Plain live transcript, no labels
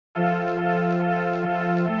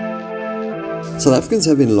South Africans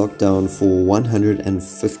have been locked down for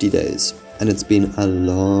 150 days, and it's been a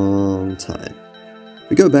long time.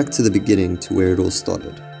 We go back to the beginning to where it all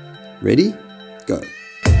started. Ready? Go.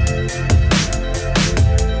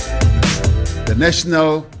 The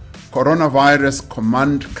National Coronavirus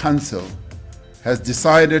Command Council has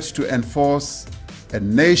decided to enforce a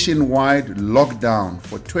nationwide lockdown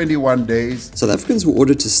for 21 days. South Africans were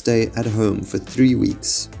ordered to stay at home for 3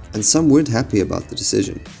 weeks, and some weren't happy about the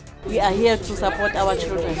decision. We are here to support our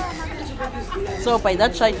children. So by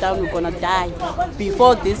that shutdown, we're gonna die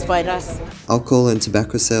before this virus. Alcohol and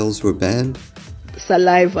tobacco sales were banned.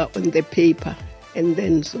 Saliva on the paper, and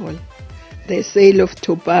then so. The sale of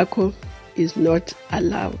tobacco is not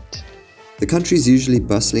allowed. The country's usually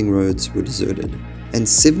bustling roads were deserted, and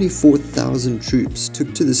 74,000 troops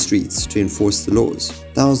took to the streets to enforce the laws.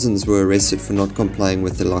 Thousands were arrested for not complying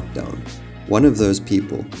with the lockdown. One of those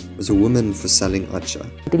people was a woman for selling acha.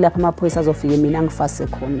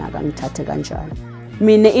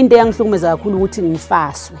 Mina into engihlukumeza kakhulu ukuthi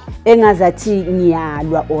ngifaswe engazathi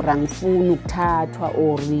ngiyalwa or angifuni ukuthathwa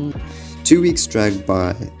or 2 weeks dragged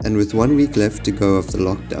by, and with 1 week left to go of the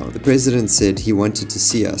lockdown, the president said he wanted to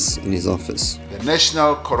see us in his office. The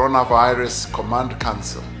National Coronavirus Command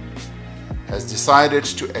Council has decided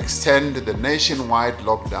to extend the nationwide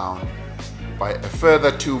lockdown by a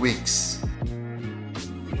further 2 weeks.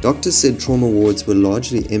 Doctors said trauma wards were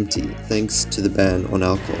largely empty thanks to the ban on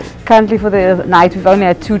alcohol. Currently for the night we've only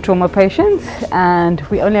had 2 trauma patients and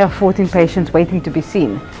we only have 14 patients waiting to be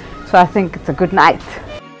seen. So I think it's a good night.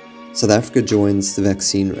 South Africa joins the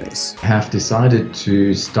vaccine race. Have decided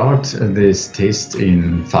to start this test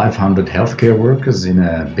in 500 healthcare workers in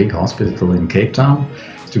a big hospital in Cape Town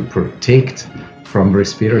to protect from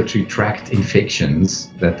respiratory tract infections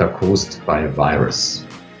that are caused by a virus.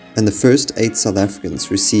 And the first 8 South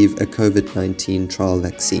Africans receive a COVID-19 trial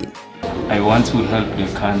vaccine. I want to help the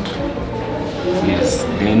country. Yes,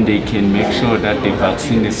 then they can make sure that the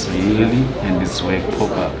vaccine is really and is work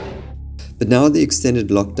proper. But now the extended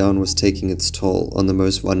lockdown was taking its toll on the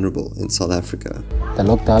most vulnerable in South Africa. The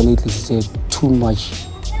lockdown is too much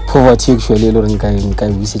poverty actually.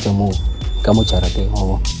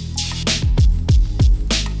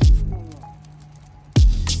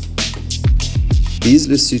 These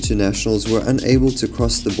Lesotho nationals were unable to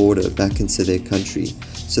cross the border back into their country,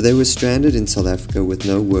 so they were stranded in South Africa with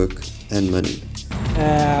no work and money.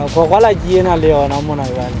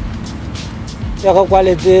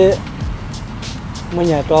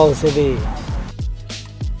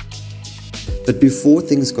 But before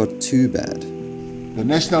things got too bad, the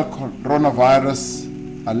National Coronavirus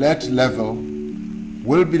Alert level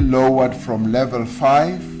will be lowered from level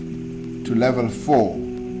 5 to level 4.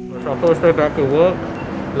 It's our first day back at work.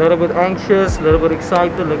 A little bit anxious, a little bit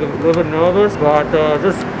excited, a little bit nervous, but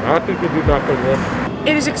just happy to be back at work.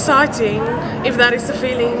 It is exciting, if that is the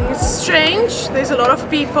feeling. It's strange, there's a lot of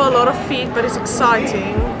people, a lot of feet, but it's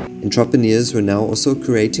exciting. Entrepreneurs were now also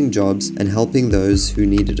creating jobs and helping those who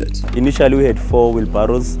needed it. Initially we had 4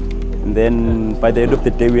 wheelbarrows, and then by the end of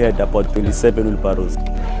the day we had about 27 wheelbarrows.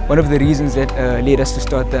 One of the reasons that led us to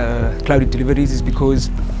start the clouded deliveries is because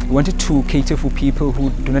we wanted to cater for people who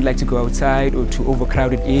do not like to go outside or to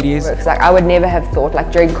overcrowded areas. Like, I would never have thought,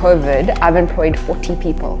 like during COVID, I've employed 40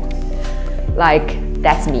 people. Like,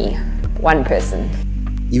 that's me, one person.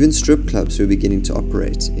 Even strip clubs were beginning to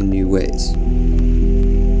operate in new ways.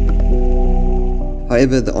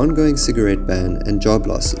 However, the ongoing cigarette ban and job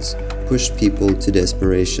losses pushed people to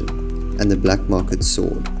desperation, and the black market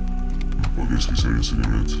soared. Basically selling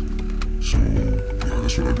cigarettes. So yeah,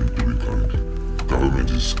 that's what I've been doing currently. The government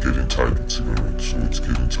is getting tight with cigarettes, so it's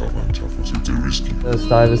getting tougher and tougher, so it's risky.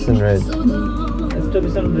 Stuyvesant Red.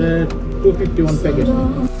 Stuyvesant Red, 251 package.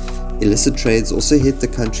 Illicit trades also hit the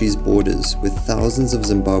country's borders, with thousands of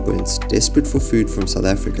Zimbabweans desperate for food from South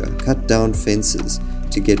Africa cut down fences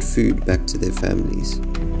to get food back to their families.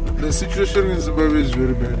 The situation in Zimbabwe is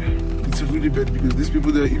very bad. It's really bad because these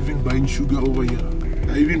people, they're even buying sugar over here.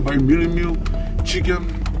 They're even buying meal, chicken,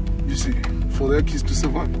 you see, for their kids to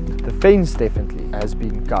survive. The fence definitely has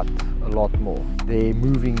been cut a lot more. They're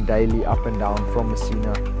moving daily up and down from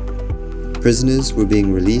Messina. Prisoners were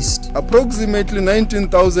being released. Approximately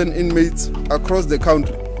 19,000 inmates across the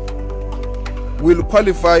country will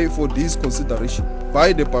qualify for this consideration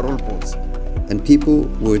by the parole boards. And people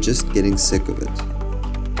were just getting sick of it.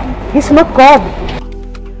 He's not God.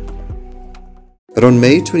 But on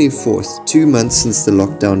May 24th, 2 months since the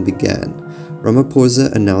lockdown began,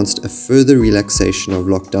 Ramaphosa announced a further relaxation of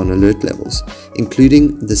lockdown alert levels,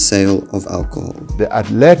 including the sale of alcohol. The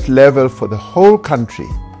alert level for the whole country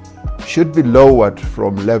should be lowered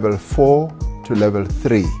from level 4 to level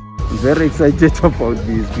 3. I'm very excited about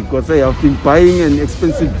this because I have been buying an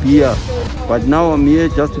expensive beer, but now I'm here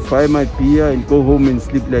just to buy my beer and go home and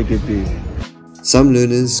sleep like a baby. Some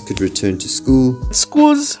learners could return to school.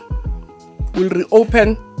 Schools will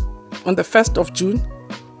reopen on the 1st of June.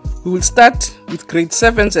 We will start with grade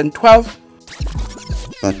 7s and 12.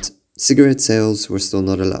 But cigarette sales were still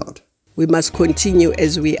not allowed. We must continue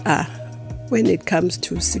as we are when it comes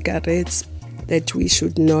to cigarettes, that we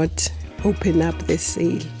should not open up the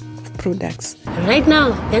sale of products. Right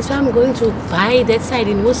now, that's why I'm going to buy that side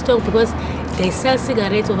in Woodstock, because they sell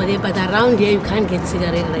cigarettes over there, but around here you can't get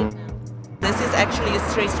cigarettes right now. This is actually a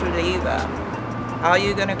stress reliever. How are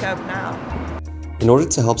you going to cope now? In order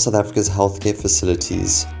to help South Africa's healthcare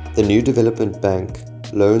facilities, the New Development Bank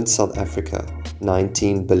loaned South Africa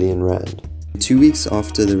 19 billion rand. 2 weeks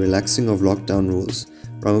after the relaxing of lockdown rules,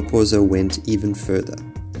 Ramaphosa went even further.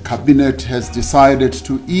 The Cabinet has decided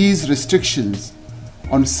to ease restrictions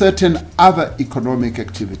on certain other economic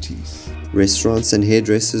activities. Restaurants and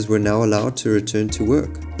hairdressers were now allowed to return to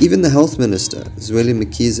work. Even the Health Minister, Zweli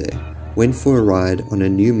Mkhize, went for a ride on a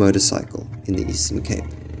new motorcycle in the Eastern Cape.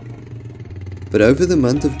 But over the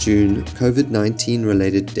month of June, COVID-19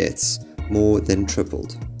 related deaths more than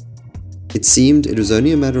tripled. It seemed it was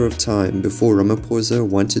only a matter of time before Ramaphosa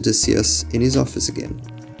wanted to see us in his office again.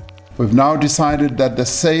 We've now decided that the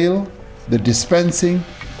sale, the dispensing,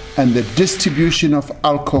 and the distribution of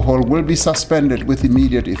alcohol will be suspended with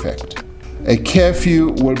immediate effect. A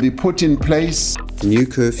curfew will be put in place. The new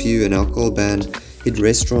curfew and alcohol ban hit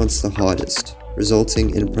restaurants the hardest,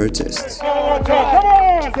 resulting in protests. Come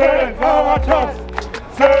on, save our jobs!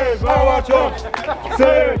 Save our jobs!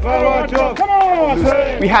 Save our jobs! Come on,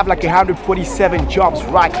 save! We have like 147 jobs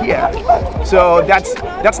right here. So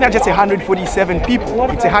that's not just 147 people,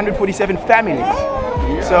 it's 147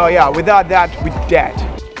 families. So yeah, without that, we're dead.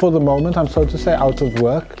 For the moment, I'm so to say out of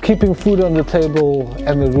work. Keeping food on the table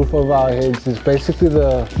and the roof over our heads is basically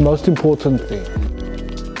the most important thing.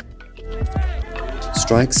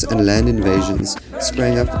 Strikes and land invasions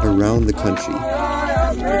sprang up around the country.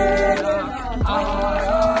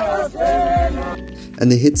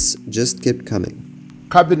 And the hits just kept coming.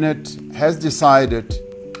 Cabinet has decided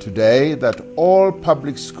today that all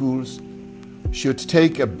public schools should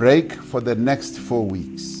take a break for the next 4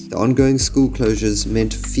 weeks. The ongoing school closures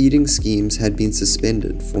meant feeding schemes had been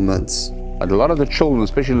suspended for months. A lot of the children,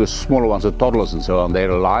 especially the smaller ones, the toddlers and so on, they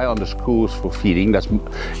rely on the schools for feeding.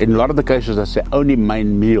 In a lot of the cases, that's the only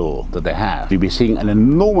main meal that they have. We'll be seeing an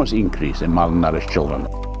enormous increase in malnourished children.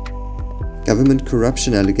 Government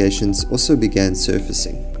corruption allegations also began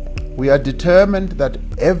surfacing. We are determined that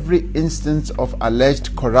every instance of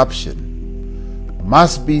alleged corruption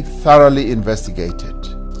must be thoroughly investigated.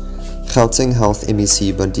 Gauteng Health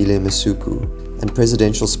MEC Bandile Masuku and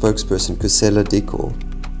presidential spokesperson Kusela Diko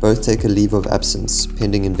both take a leave of absence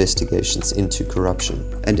pending investigations into corruption.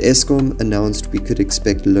 And Eskom announced we could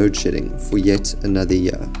expect load shedding for yet another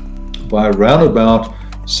year. By around about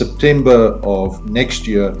September of next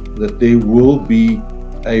year, that there will be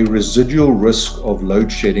a residual risk of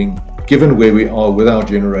load shedding given where we are with our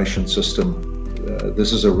generation system.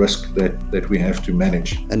 This is a risk that we have to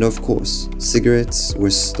manage. And of course, cigarettes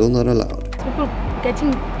were still not allowed. People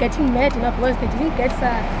getting mad enough because they didn't get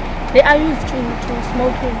they are used to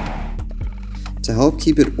smoking. To help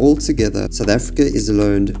keep it all together, South Africa is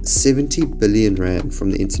loaned 70 billion rand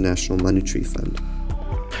from the International Monetary Fund.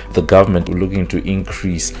 The government looking to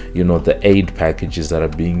increase, the aid packages that are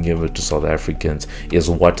being given to South Africans is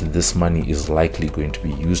what this money is likely going to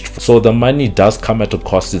be used for. So the money does come at a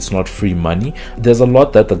cost. It's not free money. There's a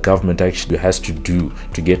lot that the government actually has to do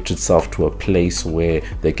to get itself to a place where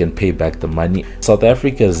they can pay back the money. South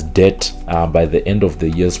Africa's debt by the end of the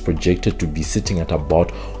year is projected to be sitting at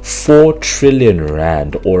about 4 trillion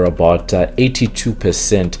rand, or about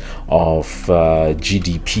 82% of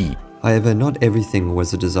GDP. However, not everything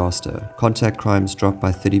was a disaster. Contact crimes dropped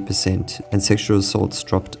by 30% and sexual assaults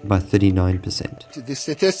dropped by 39%. The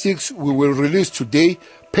statistics we will release today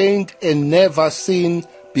paint a never seen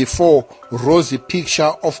before rosy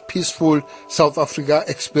picture of peaceful South Africa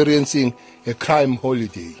experiencing a crime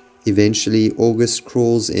holiday. Eventually, August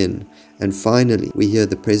crawls in, and finally, we hear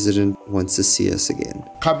the president wants to see us again.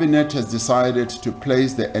 Cabinet has decided to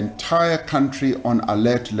place the entire country on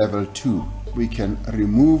alert level 2. We can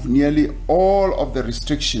remove nearly all of the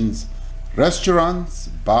restrictions. Restaurants,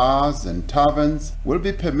 bars and taverns will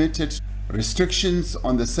be permitted. Restrictions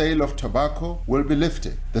on the sale of tobacco will be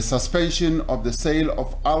lifted. The suspension of the sale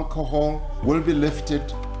of alcohol will be lifted.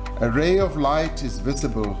 A ray of light is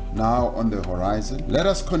visible now on the horizon. Let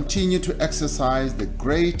us continue to exercise the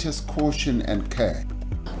greatest caution and care.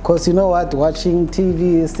 Because you know what, watching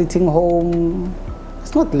TV, sitting home,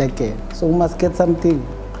 it's not lekker. So we must get something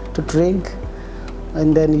to drink,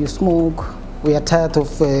 and then you smoke. We are tired of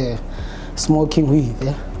smoking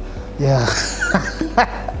weed. Yeah.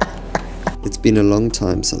 It's been a long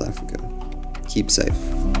time, South Africa. Keep safe.